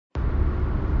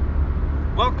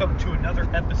welcome to another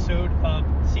episode of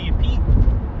Sea of Pete.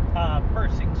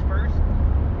 First things first,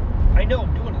 I know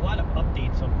I'm doing a lot of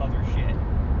updates on other shit,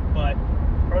 but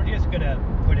I'm just gonna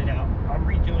put it out. I'm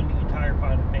redoing the entire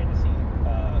Final Fantasy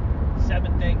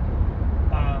 7 thing,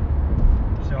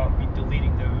 so I'll be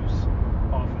deleting those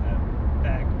off of the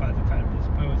bag by the time this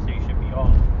post. They should be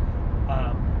off.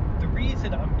 The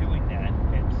reason I'm doing that,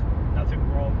 it's nothing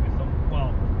wrong with them.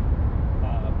 Well,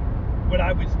 what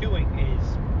I was doing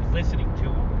is listening to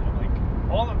them, and I'm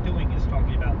like, all I'm doing is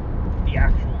talking about the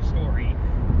actual story,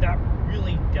 not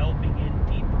really delving in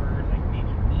deeper, like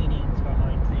maybe meanings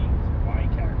behind things, why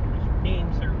characters name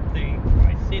certain things,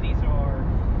 why cities are,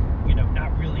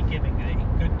 not really giving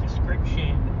a good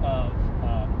description of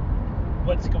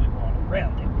what's going on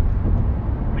around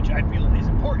it, which I feel is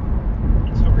important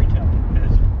in storytelling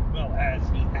as well as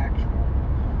the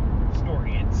actual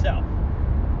story itself.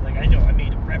 Like, I know I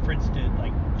made a reference to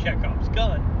like Chekhov's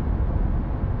gun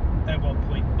at one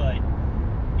point, but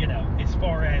as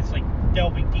far as like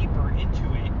delving deeper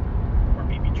into it, or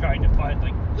maybe trying to find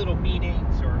like little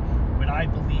meanings or what I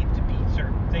believe to be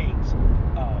certain things,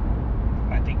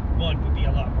 I think one would be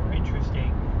a lot more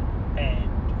interesting, and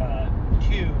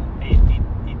two,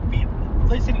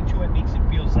 listening to it makes it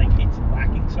feels like it's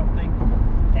lacking something.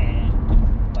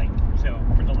 And like, so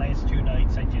for the last 2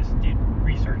 nights I just did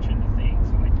research into things,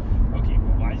 and like, okay,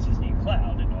 well, why is his name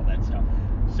Cloud and all that stuff.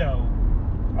 So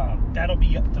that'll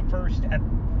be the first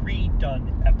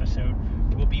redone episode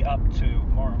will be up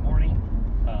tomorrow morning,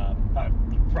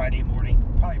 Friday morning,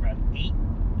 probably around 8.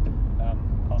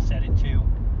 I'll set it to.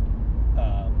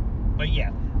 But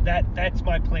yeah, that's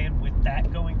my plan with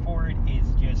that going forward,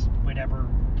 is just whatever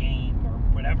game or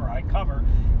whatever I cover,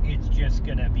 it's just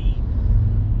gonna be,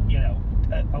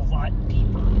 a lot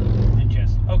deeper than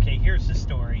just, okay, here's the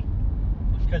story,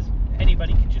 because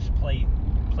anybody can just play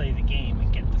the game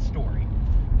and get the story.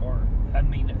 Or, I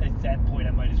mean, at that point,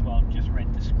 I might as well have just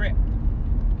read the script.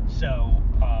 So,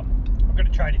 I'm going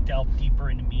to try to delve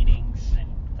deeper into meanings and,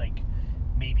 like,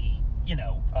 maybe,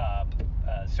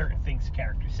 certain things the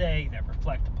characters say that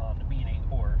reflect upon the meaning,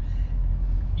 or,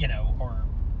 or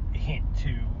hint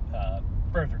to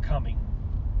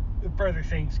further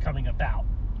things coming about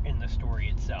in the story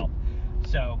itself.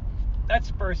 So, that's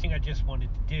the first thing I just wanted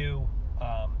to do,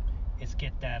 is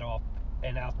get that off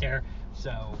and out there.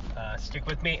 So stick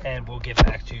with me and we'll get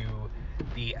back to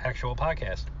the actual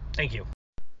podcast. Thank you.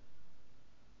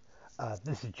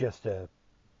 This is just a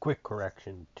quick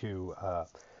correction to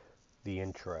the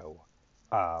intro.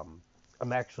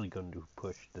 I'm actually going to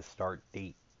push the start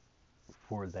date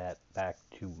for that back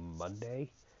to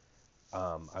Monday.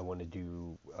 I want to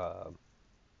do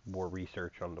more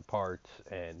research on the parts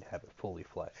and have it fully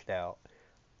fleshed out,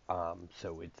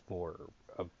 so it's more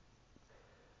of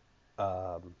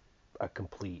a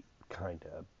complete kind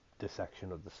of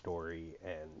dissection of the story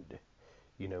and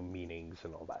meanings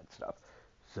and all that stuff.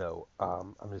 So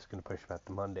I'm just going to push back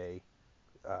to Monday.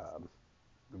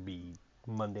 It'll be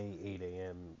Monday 8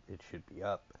 a.m. It should be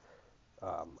up.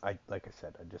 Like I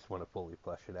said, I just want to fully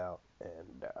flesh it out,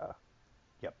 and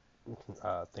yep.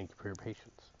 Thank you for your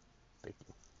patience. Thank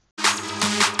you.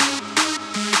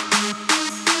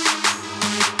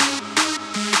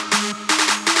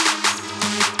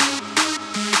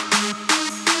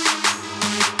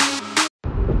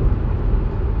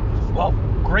 Well,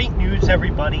 great news,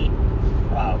 everybody.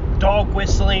 Dog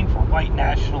whistling for white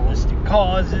nationalistic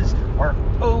causes are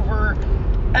over.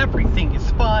 Everything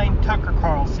is fine. Tucker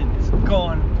Carlson is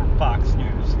gone from Fox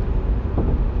News.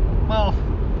 Well,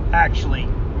 actually,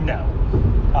 no.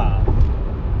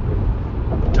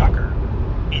 Tucker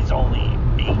is only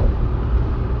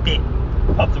a bit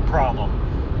of the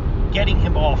problem. Getting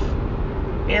him off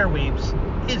airwaves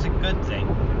is a good thing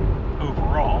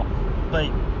overall,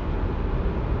 but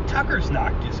Tucker's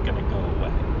not just going to go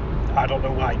away. I don't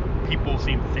know why people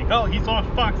seem to think, oh, he's off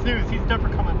Fox News, he's never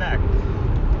coming back.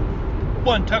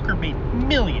 One, Tucker made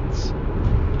millions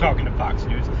talking to Fox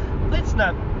News. Let's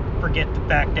not forget the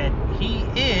fact that he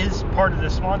is part of the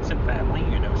Swanson family,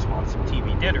 Swanson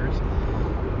TV dinners.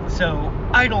 So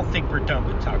I don't think we're done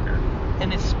with Tucker.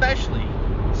 And especially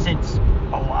since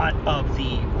a lot of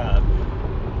the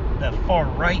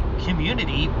far-right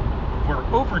community were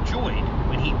overjoyed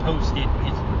when he posted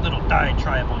his little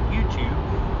diatribe on YouTube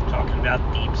talking about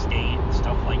deep state and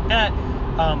stuff like that.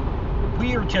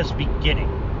 We are just beginning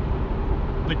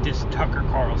with this Tucker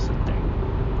Carlson thing.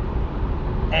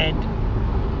 And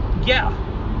yeah,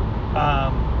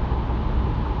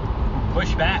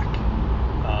 push back.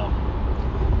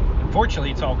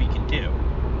 Unfortunately, it's all we can do.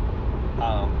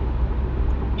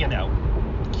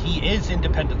 He is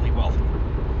independently wealthy,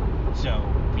 so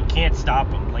we can't stop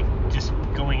him. Like, just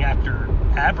going after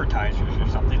advertisers or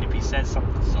something if he says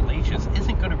something salacious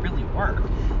isn't going to really work.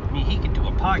 I mean, he can do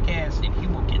a podcast and he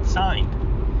will get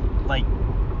signed. Like,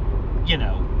 you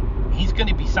know, he's going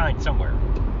to be signed somewhere.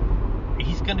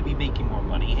 He's going to be making more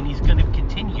money, and he's going to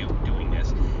continue doing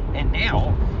this. And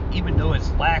now, even though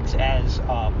as lax as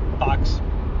Fox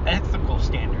ethical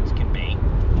standards can be,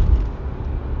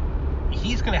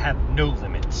 he's going to have no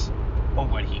limits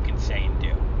on what he can say and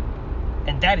do.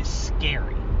 And that is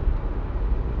scary.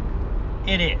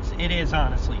 It is. It is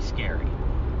honestly scary.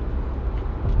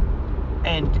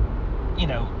 And, you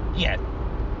know, yeah,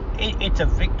 it's a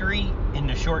victory in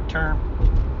the short term.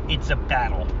 It's a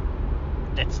battle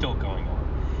that's still going on.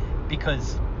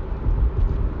 Because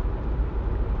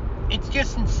it's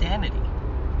just insanity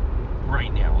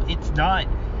right now.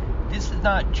 This is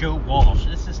not Joe Walsh.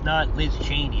 This is not Liz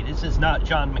Cheney. This is not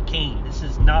John McCain. This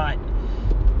is not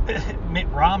Mitt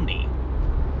Romney,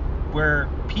 where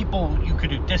people, you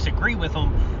could disagree with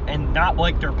them and not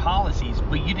like their policies,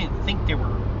 but you didn't think they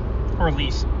were, or at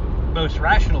least most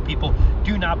rational people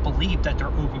do not believe that they're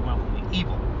overwhelmingly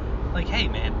evil. Like, hey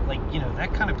man, like, you know,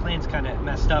 that kind of plan's kind of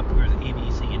messed up with A,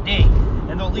 B, C, and D,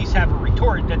 and they'll at least have a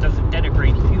retort that doesn't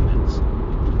denigrate humans.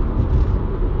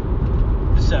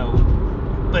 So,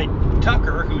 but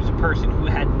Tucker, who's a person who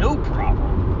had no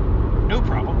problem,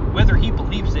 whether he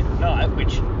believes it or not,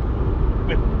 which,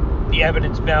 with the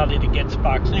evidence mounted against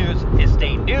Fox News, is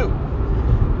they knew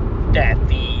that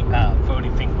the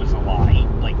voting thing was a lie.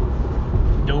 Like,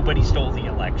 nobody stole the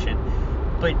election.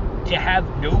 But to have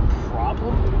no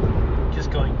problem just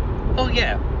going, oh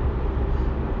yeah,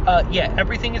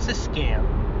 everything is a scam.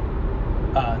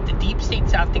 The deep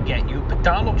state's out to get you, but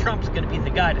Donald Trump's going to be the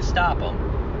guy to stop him.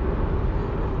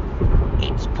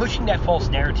 It's pushing that false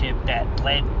narrative that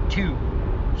led to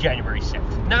January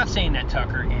 6th. Not saying that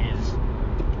Tucker is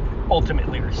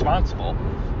ultimately responsible.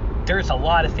 There's a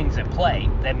lot of things at play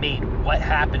that made what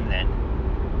happened then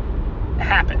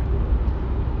happen.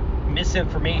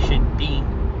 Misinformation being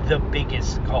the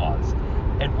biggest cause,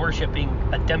 and worshiping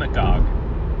a demagogue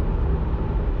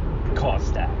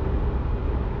caused that.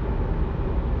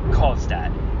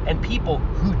 And people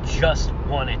who just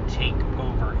want to take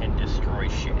over and destroy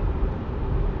shit,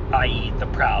 i.e. the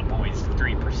Proud Boys, the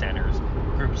 3%ers,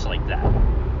 groups like that,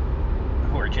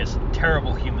 who are just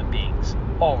terrible human beings,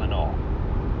 all in all.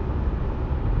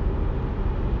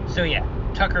 So yeah,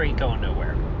 Tucker ain't going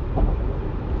nowhere.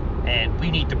 And we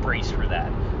need to brace for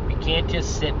that. We can't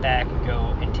just sit back and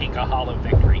go and take a hollow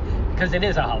victory, because it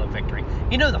is a hollow victory.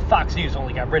 You know, the Fox News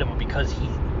only got rid of him because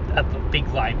he's a big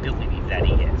liability that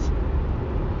he is.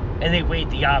 And they weighed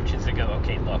the options to go,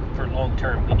 okay, look, for long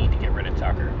term, we need to get rid of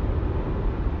Tucker.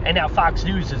 And now Fox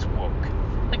News is woke.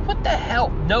 Like, what the hell?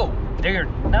 No, they're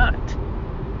not.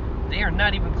 They are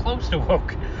not even close to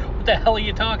woke. What the hell are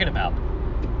you talking about?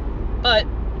 But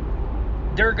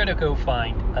they're going to go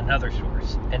find another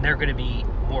source, and they're going to be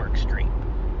more extreme.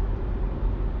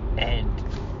 And,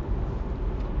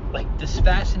 like, this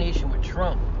fascination with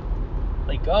Trump,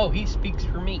 like, oh, he speaks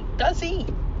for me. Does he?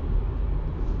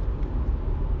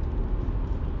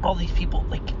 All these people,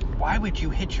 like, why would you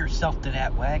hitch yourself to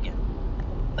that wagon?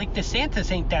 Like,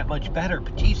 DeSantis ain't that much better,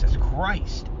 but Jesus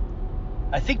Christ.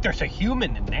 I think there's a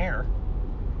human in there.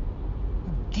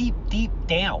 Deep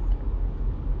down.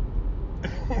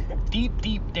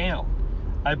 Deep down,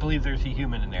 I believe there's a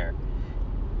human in there.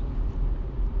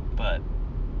 But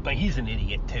he's an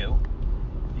idiot too,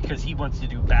 because he wants to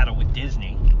do battle with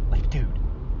Disney. Like, dude,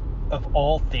 of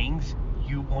all things,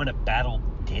 you want to battle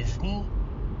Disney?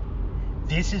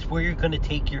 This is where you're going to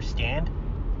take your stand?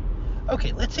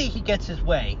 Okay, let's say he gets his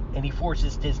way and he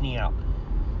forces Disney out.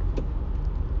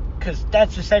 Because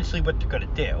that's essentially what they're going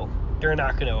to do. They're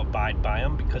not going to abide by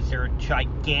him because they're a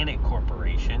gigantic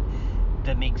corporation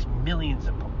that makes millions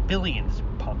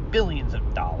upon billions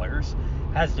of dollars,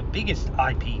 has the biggest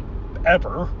IP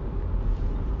ever.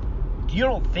 You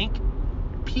don't think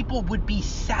people would be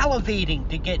salivating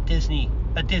to get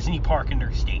a Disney park in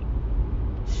their state?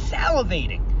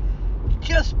 Salivating.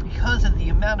 Just because of the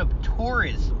amount of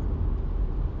tourism.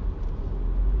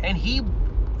 And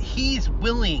he's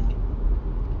willing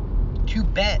to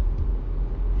bet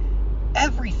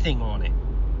everything on it.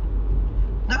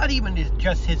 Not even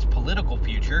just his political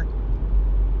future,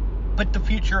 but the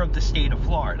future of the state of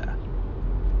Florida.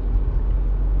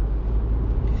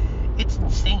 It's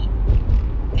insane.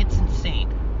 It's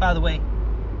insane. By the way,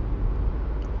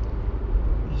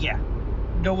 yeah,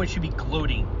 no one should be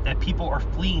gloating that people are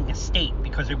fleeing a state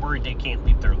because they're worried they can't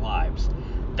leave their lives.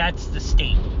 That's the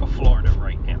state of Florida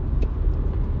right now.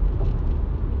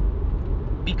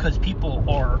 Because people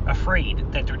are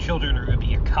afraid that their children are going to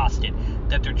be accosted,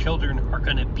 that their children are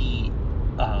going to be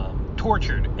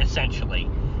tortured, essentially,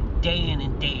 day in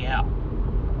and day out,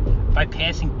 by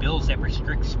passing bills that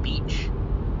restrict speech,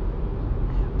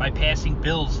 by passing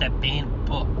bills that ban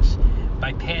books,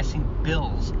 by passing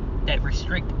bills that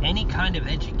restrict any kind of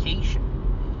education.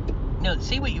 Now,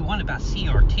 say what you want about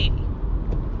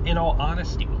CRT, in all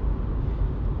honesty,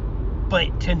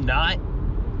 but to not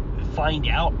find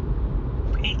out,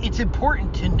 it's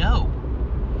important to know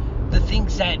the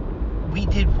things that we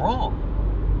did wrong.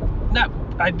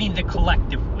 I mean the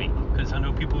collective we, because I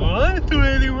know people go, I didn't do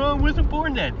anything wrong, wasn't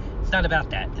born then. It's not about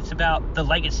that. It's about the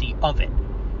legacy of it.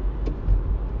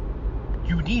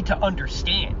 You need to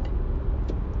understand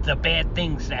the bad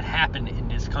things that happen in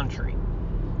this country.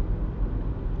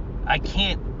 I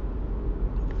can't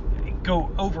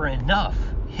go over enough.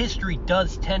 History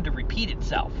does tend to repeat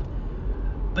itself.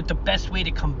 But the best way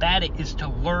to combat it is to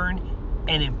learn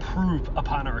and improve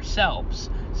upon ourselves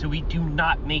so we do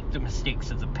not make the mistakes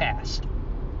of the past.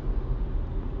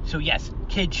 So yes,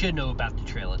 kids should know about the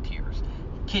Trail of Tears.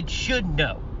 Kids should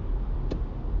know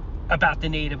about the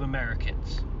Native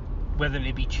Americans, whether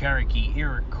they be Cherokee,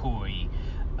 Iroquois,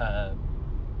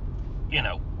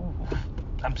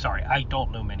 I'm sorry, I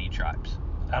don't know many tribes.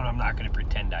 I'm not going to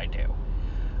pretend I do.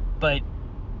 But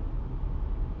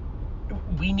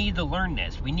we need to learn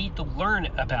this. We need to learn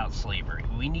about slavery.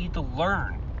 We need to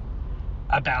learn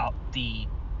about the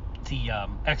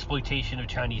exploitation of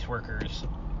Chinese workers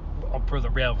for the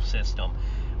rail system.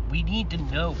 We need to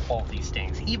know all these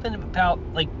things, even about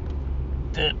like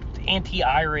the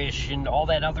anti-Irish and all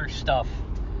that other stuff.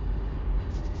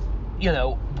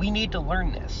 We need to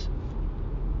learn this,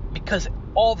 because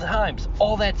all the times,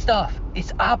 all that stuff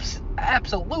is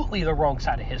absolutely the wrong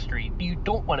side of history. You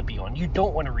don't want to be on. You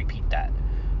don't want to repeat that.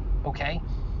 Okay?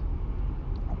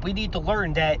 We need to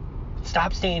learn that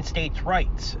stop saying states'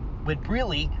 rights, when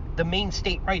really the main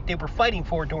state right they were fighting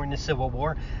for during the Civil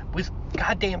War was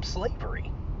goddamn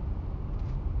slavery.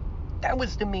 That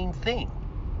was the main thing.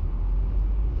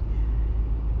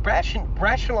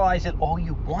 Rationalize it all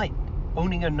you want.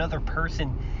 Owning another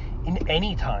person in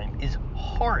any time is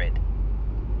horrid,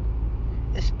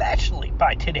 especially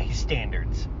by today's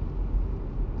standards.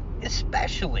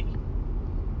 Especially.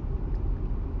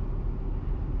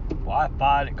 Well, I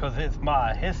bought it because it's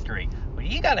my history. Well,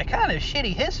 you got a kind of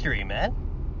shitty history, man.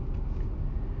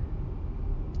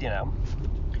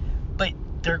 But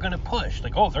they're going to push.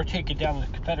 Like, they're taking down the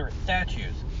Confederate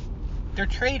statues. They're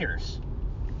traitors.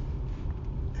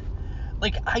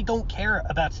 Like, I don't care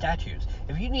about statues.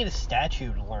 If you need a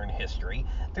statue to learn history,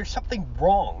 there's something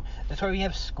wrong. That's why we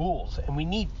have schools. And we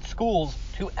need schools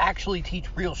to actually teach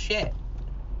real shit.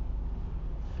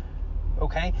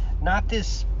 Okay? Not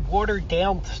this watered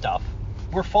down stuff.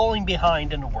 We're falling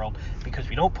behind in the world because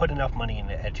we don't put enough money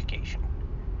into education.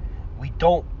 We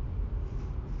don't.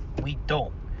 We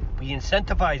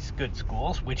incentivize good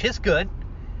schools, which is good,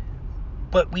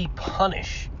 but we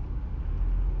punish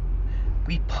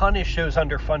those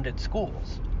underfunded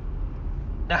schools.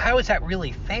 Now, how is that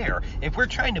really fair? If we're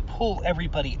trying to pull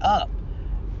everybody up,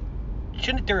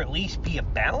 shouldn't there at least be a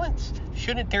balance?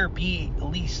 Shouldn't there be at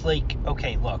least like,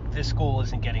 okay, look, this school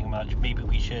isn't getting much, maybe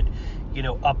we should,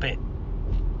 up it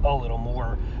a little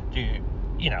more to,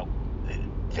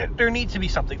 there needs to be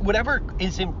something. Whatever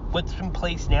what's in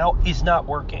place now is not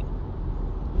working.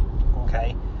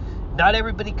 Okay? Not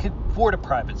everybody could afford a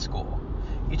private school.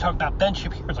 You talk about Ben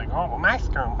Shapiro's like, my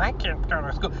kid's going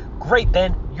to school. Great,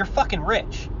 Ben, you're fucking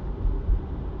rich.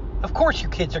 Of course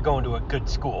your kids are going to a good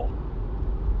school.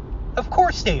 Of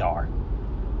course they are.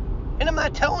 And I'm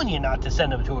not telling you not to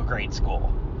send them to a great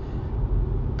school.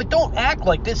 But don't act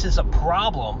like this is a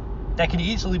problem that can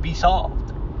easily be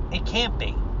solved. It can't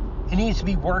be. It needs to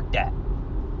be worked at.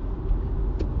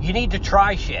 You need to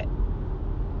try shit.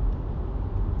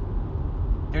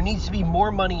 There needs to be more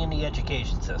money in the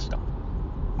education system.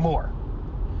 More.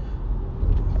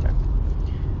 Okay.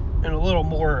 And a little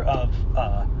more of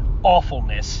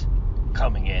awfulness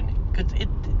coming in. Because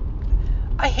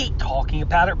I hate talking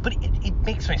about it, but it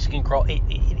makes my skin crawl. It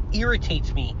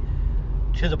irritates me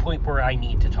to the point where I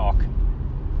need to talk.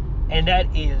 And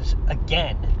that is,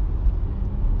 again,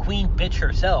 Queen Bitch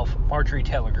herself, Marjorie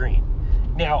Taylor Greene.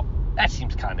 Now, that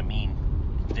seems kind of mean,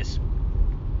 this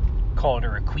calling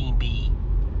her a queen bee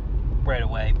right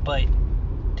away, but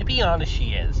to be honest,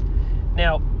 she is.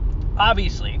 Now,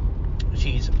 obviously,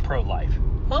 she's pro-life.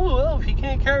 Oh, well, if you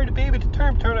can't carry the baby to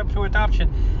term, turn up to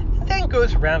adoption. And then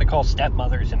goes around to call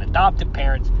stepmothers and adoptive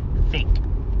parents fake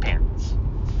parents.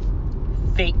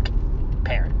 Fake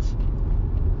parents.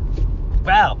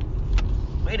 Wow.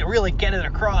 Way to really get it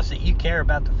across that you care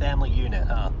about the family unit,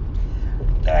 huh?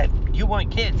 That you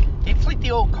want kids. It's like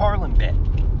the old Carlin bit.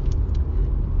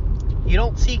 you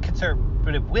don't see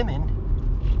conservative women,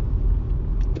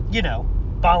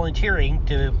 volunteering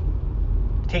to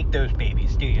take those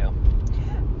babies, do you?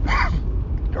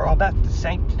 They're all about the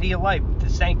sanctity of life,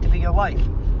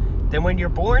 Then when you're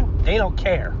born, they don't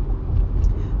care.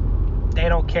 They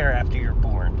don't care after you're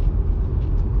born.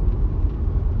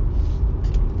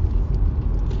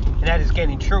 And that is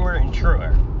getting truer and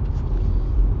truer.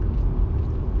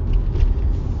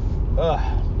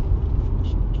 I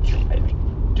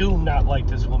do not like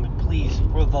this woman. Please,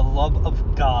 for the love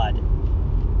of God,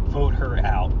 vote her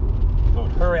out.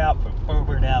 Vote her out, vote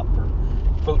Forward out,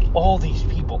 vote all these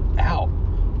people out.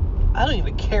 I don't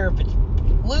even care if it's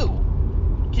blue.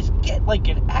 Just get like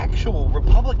an actual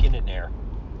Republican in there.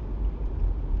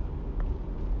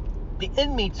 The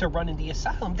inmates are running the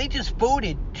asylum. They just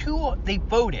voted. They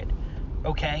voted,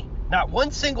 okay? Not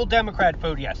one single Democrat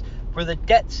voted yes for the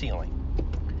debt ceiling.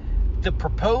 The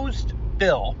proposed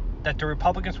bill that the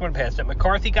Republicans want to pass, that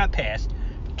McCarthy got passed,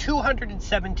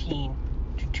 217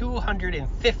 to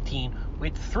 215,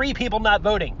 with 3 people not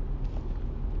voting.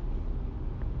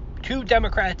 2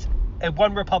 Democrats and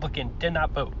 1 Republican did not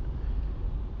vote.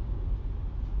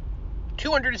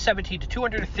 217 to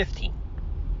 215.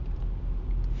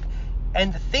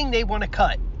 And the thing they want to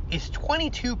cut is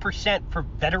 22% for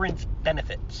veterans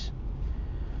benefits.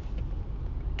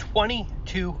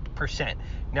 22%.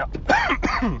 Now,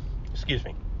 excuse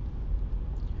me.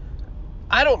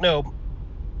 I don't know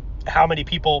how many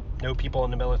people know people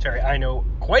in the military. I know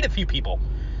quite a few people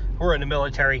who are in the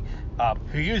military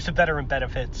who use the veteran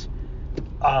benefits.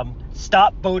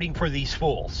 Stop voting for these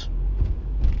fools.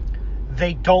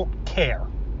 They don't care.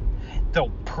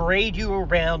 They'll parade you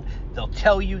around. They'll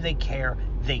tell you they care.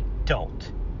 They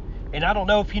don't. And I don't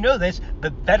know if you know this,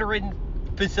 but veteran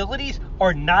facilities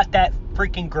are not that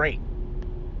freaking great.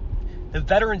 The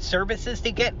veteran services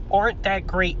they get aren't that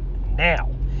great now.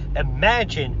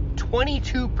 Imagine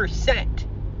 22%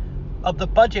 of the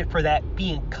budget for that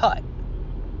being cut.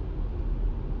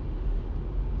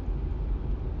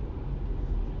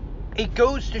 It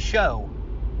goes to show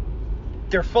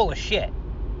they're full of shit.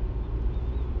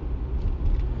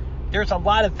 There's a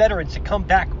lot of veterans that come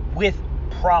back with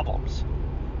problems.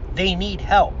 They need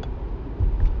help.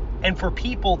 And for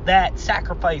people that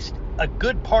sacrificed a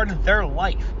good part of their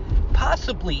life,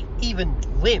 possibly even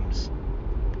limbs,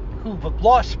 who've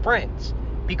lost friends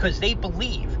because they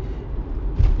believe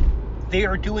they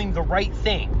are doing the right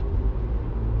thing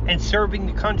and serving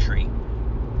the country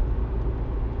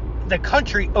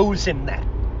owes them that.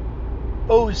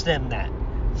 Owes them that.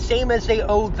 Same as they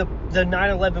owe the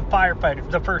 9/11 firefighters,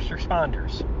 the first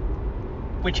responders.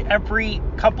 Which every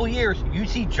couple years, you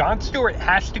see Jon Stewart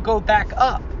has to go back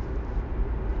up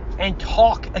and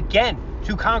talk again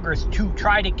to Congress to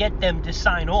try to get them to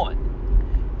sign on.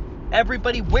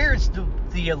 Everybody wears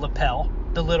the lapel,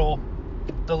 the little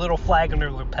flag on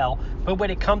their lapel, but when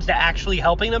it comes to actually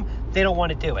helping them, they don't want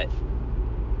to do it.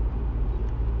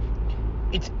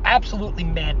 It's absolutely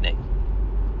maddening.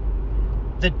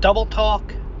 The double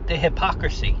talk, the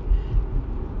hypocrisy.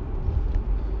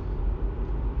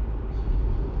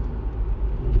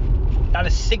 Not a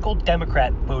single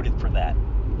Democrat voted for that.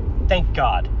 Thank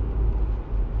God.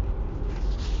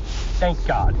 Thank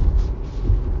God.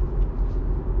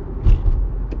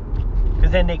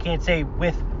 Because then they can't say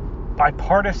with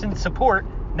bipartisan support.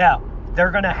 No,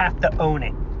 they're going to have to own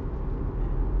it.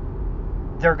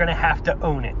 They're going to have to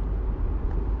own it.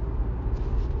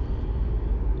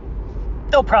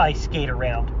 They'll probably skate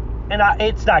around. And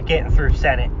it's not getting through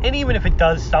Senate. And even if it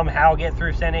does somehow get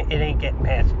through Senate, it ain't getting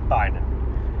past Biden.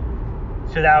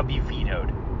 So that would be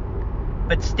vetoed.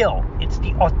 But still, it's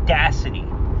the audacity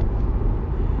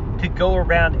to go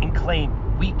around and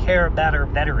claim we care about our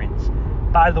veterans.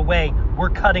 By the way, we're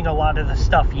cutting a lot of the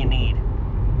stuff you need.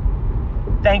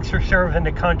 Thanks for serving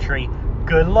the country.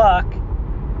 Good luck.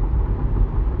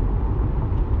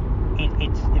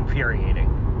 It's infuriating.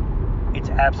 It's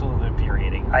absolutely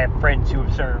infuriating. I have friends who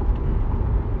have served.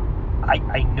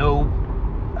 I know,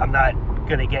 I'm not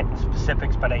going to get into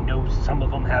specifics, but I know some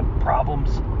of them have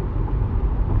problems.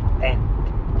 And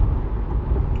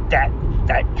that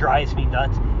drives me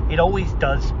nuts. It always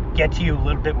does get to you a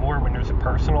little bit more when there's a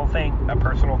personal thing, a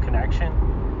personal connection.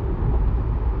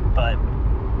 But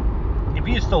if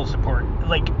you still support,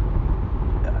 like,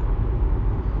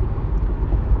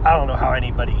 I don't know how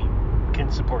anybody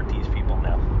can support these people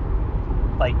now.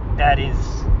 Like, that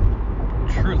is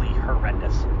truly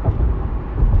horrendous.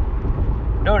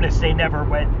 Notice they never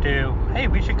went to, hey,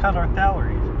 we should cut our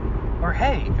salaries. Or,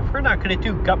 hey, if we're not going to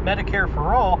do Medicare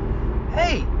for all,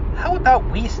 hey, how about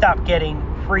we stop getting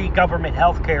free government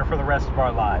health care for the rest of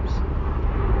our lives?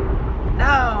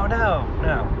 No.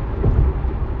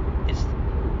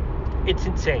 It's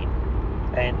insane,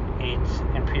 and it's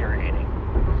infuriating.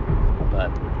 But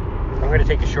I'm going to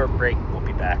take a short break. We'll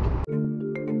be back.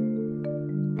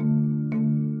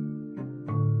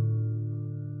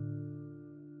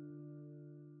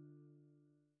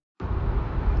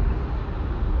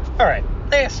 Alright,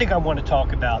 last thing I want to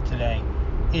talk about today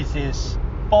is this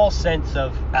false sense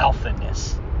of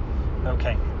alphaness.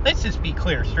 Okay, let's just be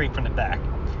clear straight from the back.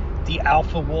 The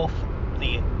alpha wolf,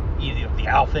 the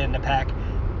alpha in the pack,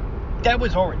 that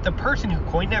was already, the person who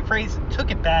coined that phrase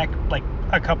took it back like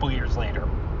a couple years later.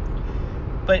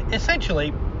 But essentially,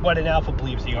 what an alpha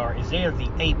believes they are is they are the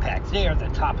apex. They are the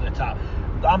top of the top.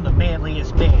 I'm the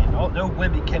manliest man. Oh, no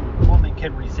woman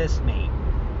can resist me.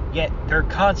 Yet they're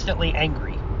constantly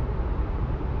angry.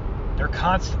 They're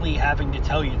constantly having to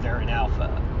tell you they're an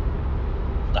alpha.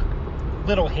 Look,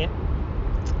 little hint.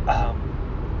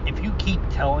 If you keep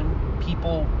telling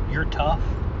people you're tough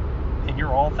and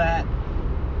you're all that,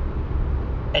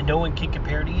 and no one can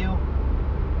compare to you,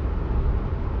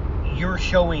 you're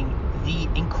showing the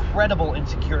incredible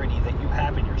insecurity that you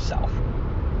have in yourself.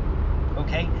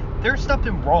 Okay? There's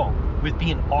nothing wrong with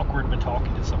being awkward when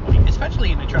talking to somebody,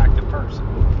 especially an attractive person.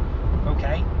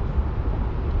 Okay?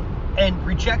 And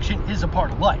rejection is a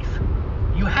part of life.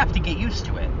 You have to get used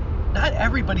to it. Not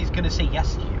everybody's going to say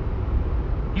yes to you.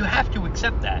 You have to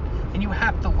accept that, and you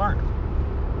have to learn.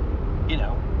 You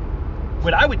know,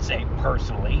 what I would say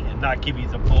personally, and not give you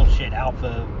the bullshit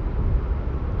alpha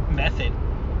method,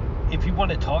 if you want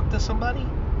to talk to somebody,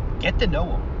 get to know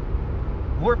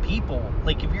them. More people,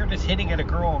 like if you're just hitting at a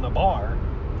girl in a bar,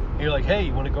 and you're like, hey,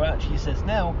 you want to go out? And she says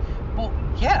no. Well,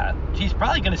 yeah, she's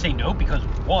probably going to say no because,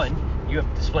 one, you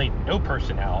have displayed no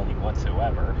personality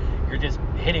whatsoever. You're just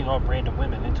hitting on random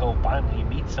women until finally you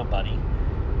meet somebody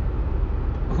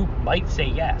who might say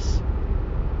yes.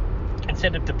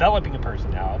 Instead of developing a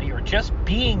personality or just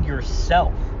being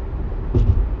yourself.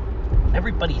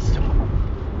 Everybody's so...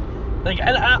 Like,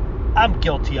 I'm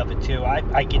guilty of it too.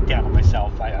 I get down on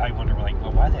myself. I wonder, like,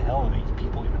 well, why the hell are these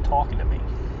people even talking to me?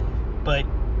 But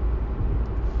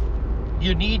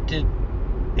you need to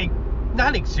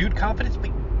not exude confidence,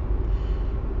 but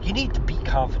you need to be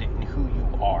confident in who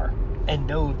you are and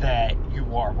know that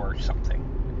you are worth something.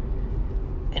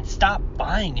 And stop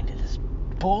buying into this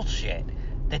bullshit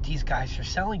that these guys are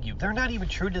selling you. They're not even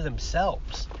true to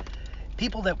themselves.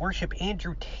 People that worship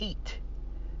Andrew Tate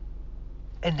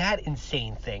and that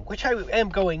insane thing, which I am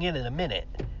going in a minute.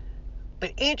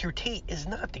 But Andrew Tate is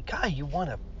not the guy you want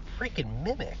to freaking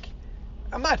mimic.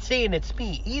 I'm not saying it's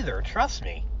me either, trust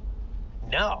me.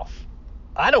 No,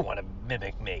 I don't want to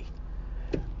mimic me.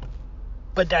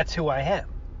 But that's who I am.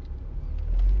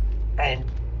 And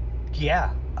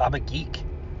yeah, I'm a geek.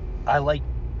 I like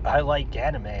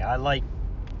anime. I like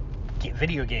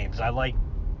video games. I like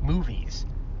movies.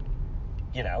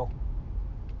 You know?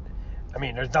 I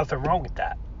mean, there's nothing wrong with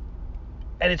that.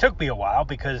 And it took me a while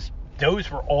because those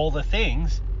were all the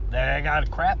things that I got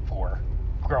crap for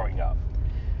growing up.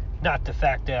 Not the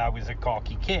fact that I was a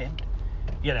gawky kid,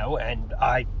 you know, and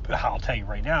I'll tell you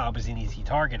right now, I was an easy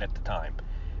target at the time.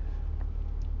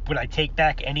 Would I take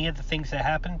back any of the things that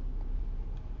happened?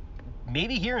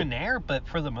 Maybe here and there, but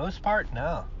for the most part,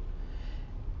 no.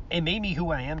 It made me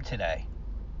who I am today.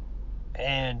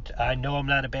 And I know I'm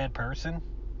not a bad person.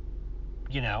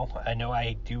 You know, I know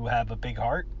I do have a big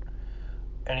heart.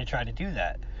 And I try to do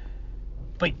that.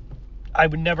 But I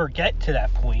would never get to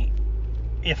that point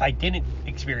if I didn't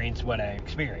experience what I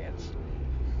experienced.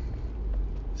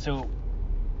 So,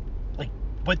 like,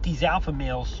 what these alpha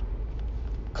males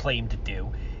claim to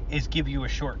do is give you a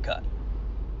shortcut.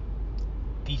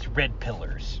 These red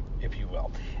pillars, if you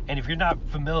will. And if you're not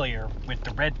familiar with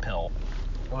the red pill,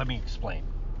 well, let me explain.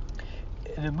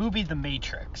 In the movie The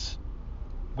Matrix,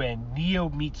 when Neo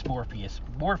meets Morpheus,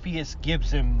 Morpheus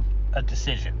gives him a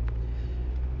decision.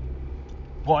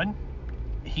 One,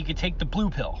 he could take the blue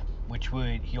pill, which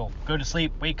would, he'll go to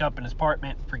sleep, wake up in his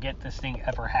apartment, forget this thing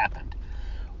ever happened.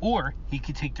 Or he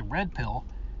could take the red pill,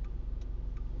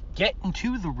 get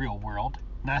into the real world,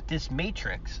 not this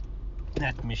matrix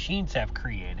that the machines have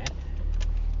created,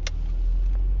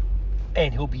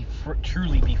 and he'll be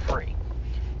truly be free.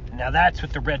 Now that's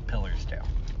what the red pillars do.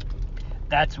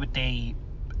 That's what they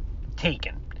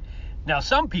taken. Now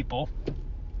some people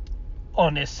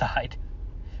on this side,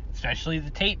 especially the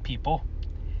Tate people,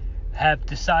 have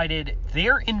decided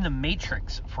they're in the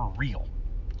matrix for real.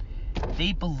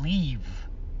 They believe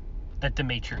that the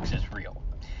matrix is real.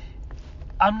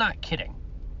 I'm not kidding.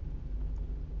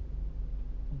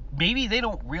 Maybe they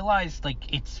don't realize,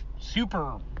 like, it's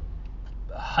super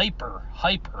hyper,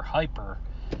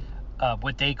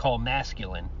 what they call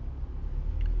masculine.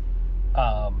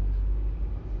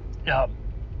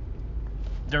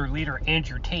 their leader,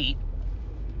 Andrew Tate,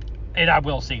 and I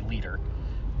will say leader.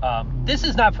 This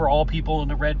is not for all people in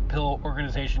the Red Pill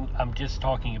organization. I'm just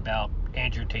talking about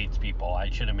Andrew Tate's people. I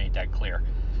should have made that clear.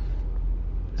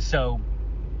 So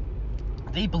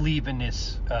they believe in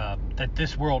this, that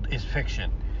this world is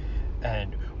fiction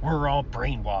and we're all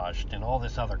brainwashed and all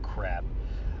this other crap.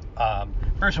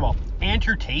 First of all,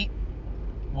 Andrew Tate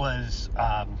was,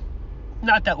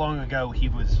 not that long ago, he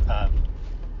was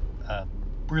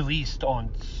released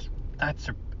on,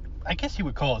 I guess you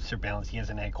would call it surveillance. He has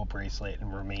an ankle bracelet in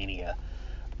Romania.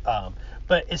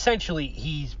 But essentially,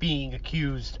 he's being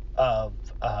accused of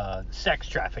sex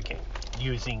trafficking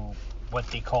using what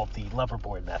they call the lover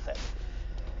boy method,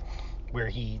 where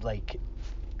he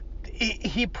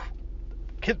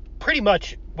pretty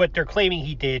much what they're claiming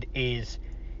he did is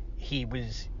he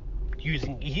was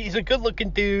using, he's a good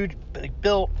looking dude,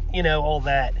 built, all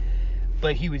that,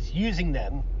 but he was using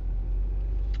them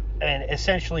and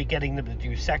essentially getting them to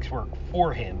do sex work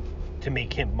for him to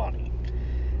make him money.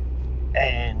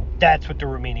 And that's what the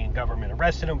Romanian government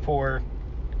arrested him for.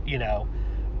 They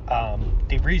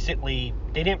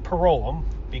didn't parole him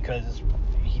because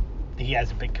he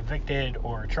hasn't been convicted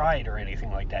or tried or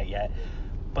anything like that yet.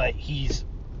 But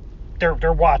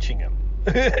they're watching him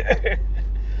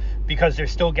because they're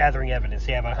still gathering evidence.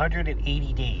 They have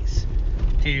 180 days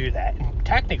to do that. And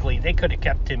technically, they could have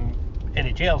kept him in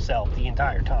a jail cell the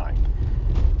entire time,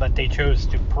 but they chose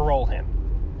to parole him.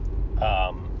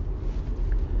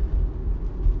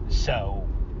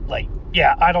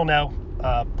 I don't know.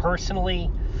 Personally,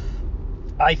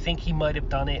 I think he might have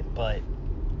done it, but,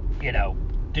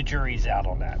 the jury's out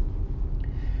on that.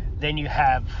 Then you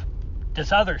have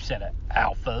this other set of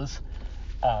alphas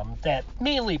that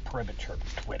mainly perimeter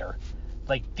Twitter.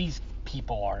 These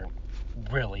people aren't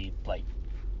really,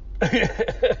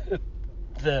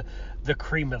 the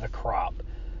cream of the crop.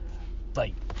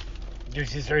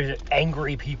 There's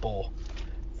angry people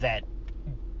that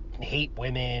hate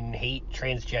women, hate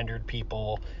transgendered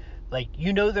people.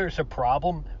 There's a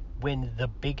problem when the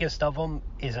biggest of them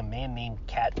is a man named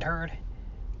Cat Turd,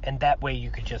 and that way you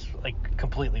could just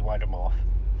completely write them off.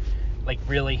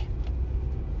 Really?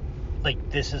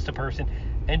 This is the person?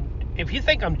 And if you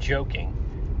think I'm joking,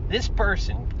 this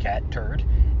person, Cat Turd,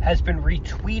 has been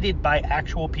retweeted by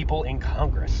actual people in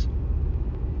Congress.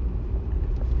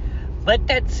 Let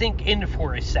that sink in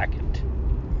for a second.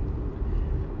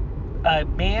 A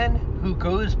man who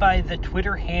goes by the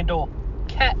Twitter handle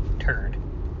Cat Turd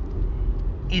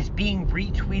is being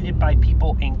retweeted by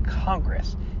people in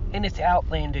Congress, and it's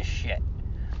outlandish shit.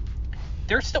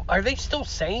 Are they still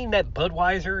saying that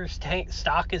Budweiser's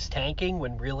stock is tanking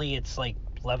when really it's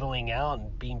leveling out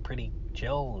and being pretty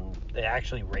chill and it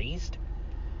actually raised?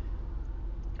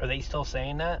 Are they still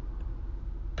saying that?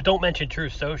 But don't mention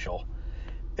Truth Social.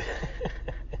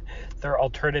 Their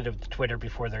alternative to Twitter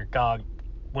before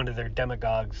one of their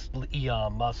demagogues,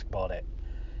 Elon Musk, bought it.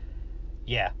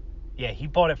 Yeah, he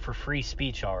bought it for free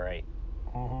speech, all right.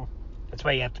 Mm-hmm. That's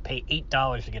why you have to pay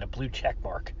 $8 to get a blue check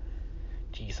mark.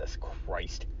 Jesus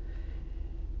Christ.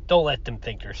 Don't let them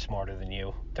think they're smarter than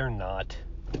you. They're not.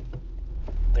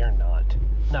 They're not.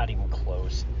 Not even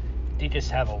close. They just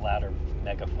have a louder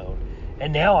megaphone.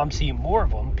 And now I'm seeing more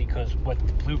of them because what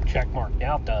the blue check mark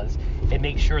now does, it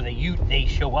makes sure that they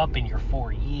show up in your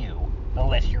For You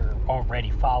unless you're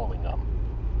already following them.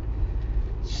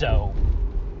 So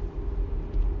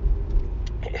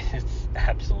it's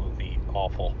absolutely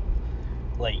awful.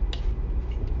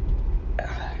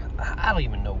 I don't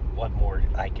even know what more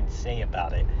I can say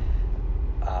about it.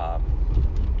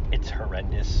 It's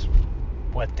horrendous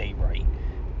what they write.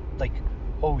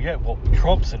 Oh yeah, well,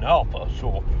 Trump's an alpha,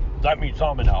 so that means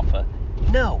I'm an alpha.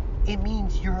 No, it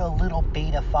means you're a little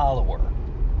beta follower,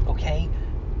 okay?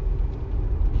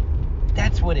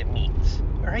 That's what it means,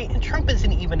 all right? And Trump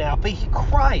isn't even alpha. He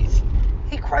cries.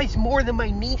 He cries more than my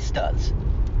niece does.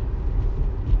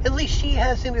 At least she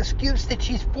has an excuse that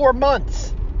she's 4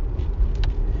 months.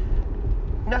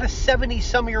 Not a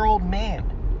 70-some-year-old man.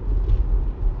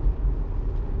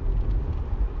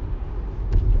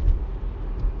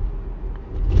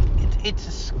 It's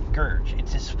a scourge.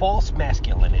 It's this false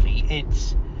masculinity.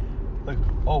 It's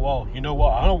oh, well, you know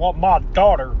what? I don't want my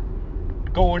daughter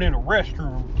going in a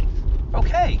restroom.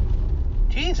 Okay.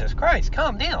 Jesus Christ,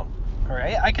 calm down. All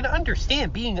right? I can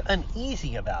understand being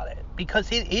uneasy about it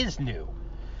because it is new.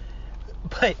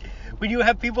 But when you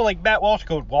have people like Matt Walsh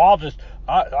going, well,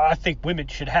 I think women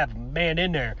should have a man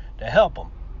in there to help them.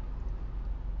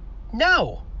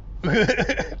 No.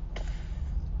 F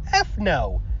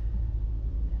no.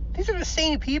 These are the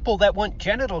same people that want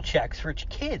genital checks for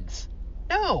kids.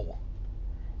 No.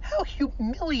 How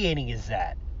humiliating is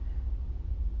that?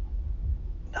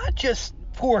 Not just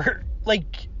for,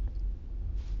 like,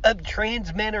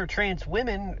 trans men or trans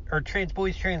women or trans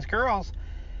boys, trans girls,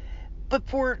 but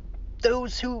for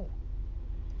those who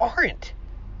aren't.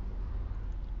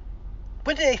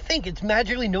 What do they think? It's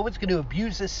magically no one's going to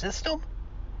abuse this system?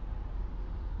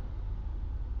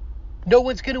 No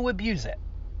one's going to abuse it.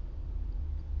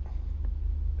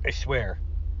 I swear.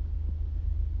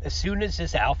 As soon as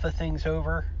this alpha thing's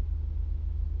over,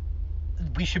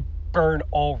 we should burn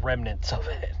all remnants of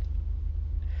it.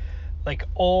 Like,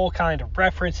 all kind of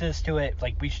references to it.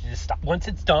 Like, we should just stop. Once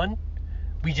it's done,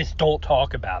 we just don't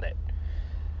talk about it.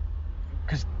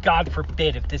 Because God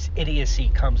forbid if this idiocy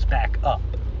comes back up.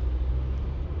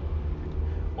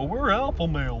 Well, we're alpha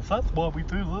males. That's why we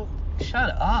do that.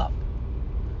 Shut up.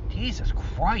 Jesus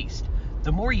Christ.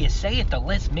 The more you say it, the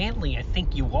less manly I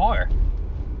think you are.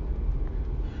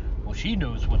 Well, she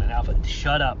knows what an alpha...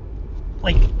 Shut up.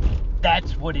 Like,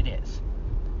 that's what it is.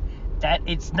 That,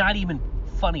 it's not even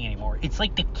funny anymore. It's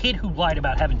like the kid who lied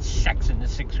about having sex in the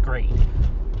 6th grade.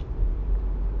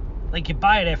 Like, you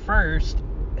buy it at first,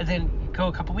 and then you go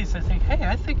a couple weeks and say, hey,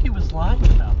 I think he was lying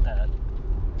about that.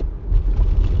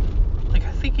 Like,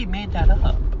 I think he made that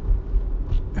up.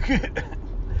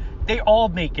 They all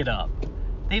make it up.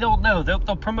 They don't know. They'll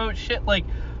promote shit like,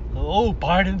 oh,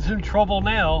 Biden's in trouble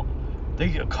now. They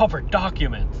cover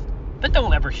documents. But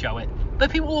don't ever show it.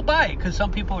 But people will buy it because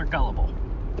some people are gullible.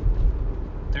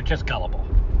 They're just gullible.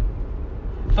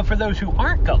 But for those who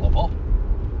aren't gullible,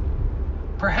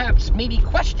 perhaps maybe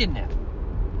question them.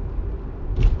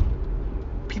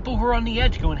 People who are on the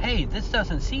edge going, hey, this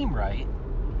doesn't seem right.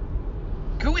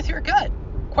 Go with your gut.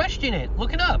 Question it.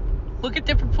 Look it up. Look at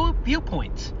different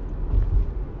viewpoints.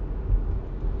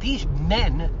 These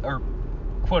men, or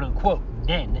quote-unquote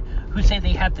men, who say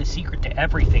they have the secret to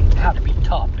everything, how to be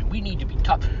tough, and we need to be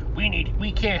tough.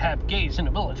 We can't have gays in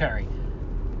the military.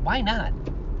 Why not?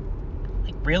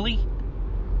 Like, really?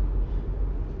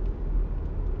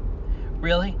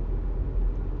 Really?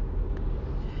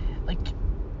 Like,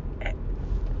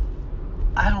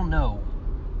 I don't know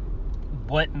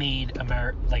what made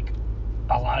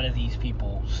a lot of these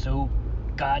people so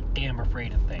goddamn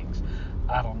afraid of things.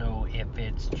 I don't know if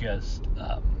it's just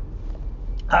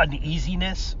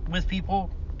uneasiness with people.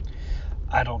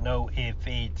 I don't know if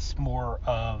it's more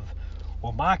of,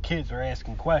 well, my kids are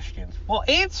asking questions. Well,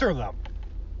 answer them.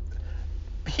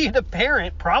 Being a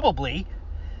parent probably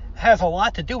has a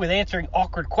lot to do with answering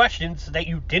awkward questions that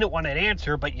you didn't want to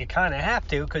answer, but you kind of have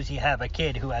to because you have a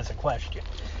kid who has a question.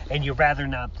 And you'd rather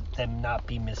them not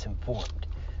be misinformed.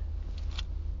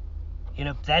 You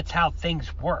know, that's how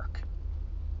things work.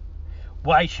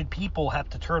 Why should people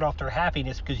have to turn off their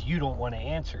happiness because you don't want to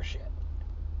answer shit?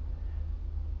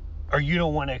 Or you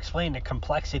don't want to explain the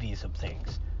complexities of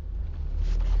things?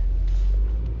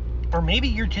 Or maybe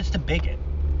you're just a bigot.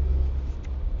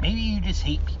 Maybe you just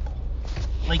hate people.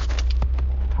 Like,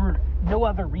 for no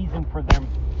other reason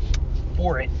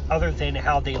for it other than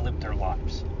how they live their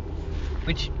lives.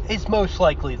 Which is most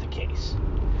likely the case.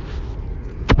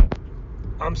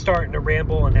 I'm starting to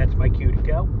ramble, and that's my cue to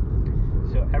go.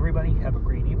 So everybody, have a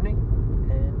great evening,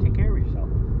 and take care of yourself.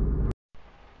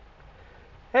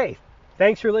 Hey,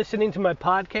 thanks for listening to my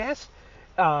podcast.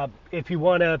 If you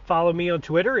want to follow me on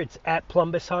Twitter, it's at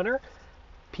Plumbus Hunter,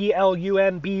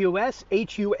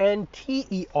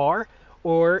 PLUMBUSHUNTER.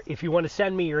 Or if you want to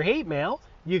send me your hate mail,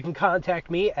 you can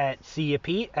contact me at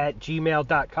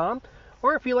seeyapete@gmail.com.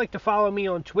 Or if you like to follow me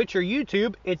on Twitch or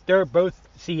YouTube, they're both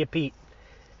See Ya Pete.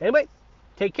 Anyway,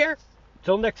 take care.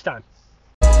 Till next time.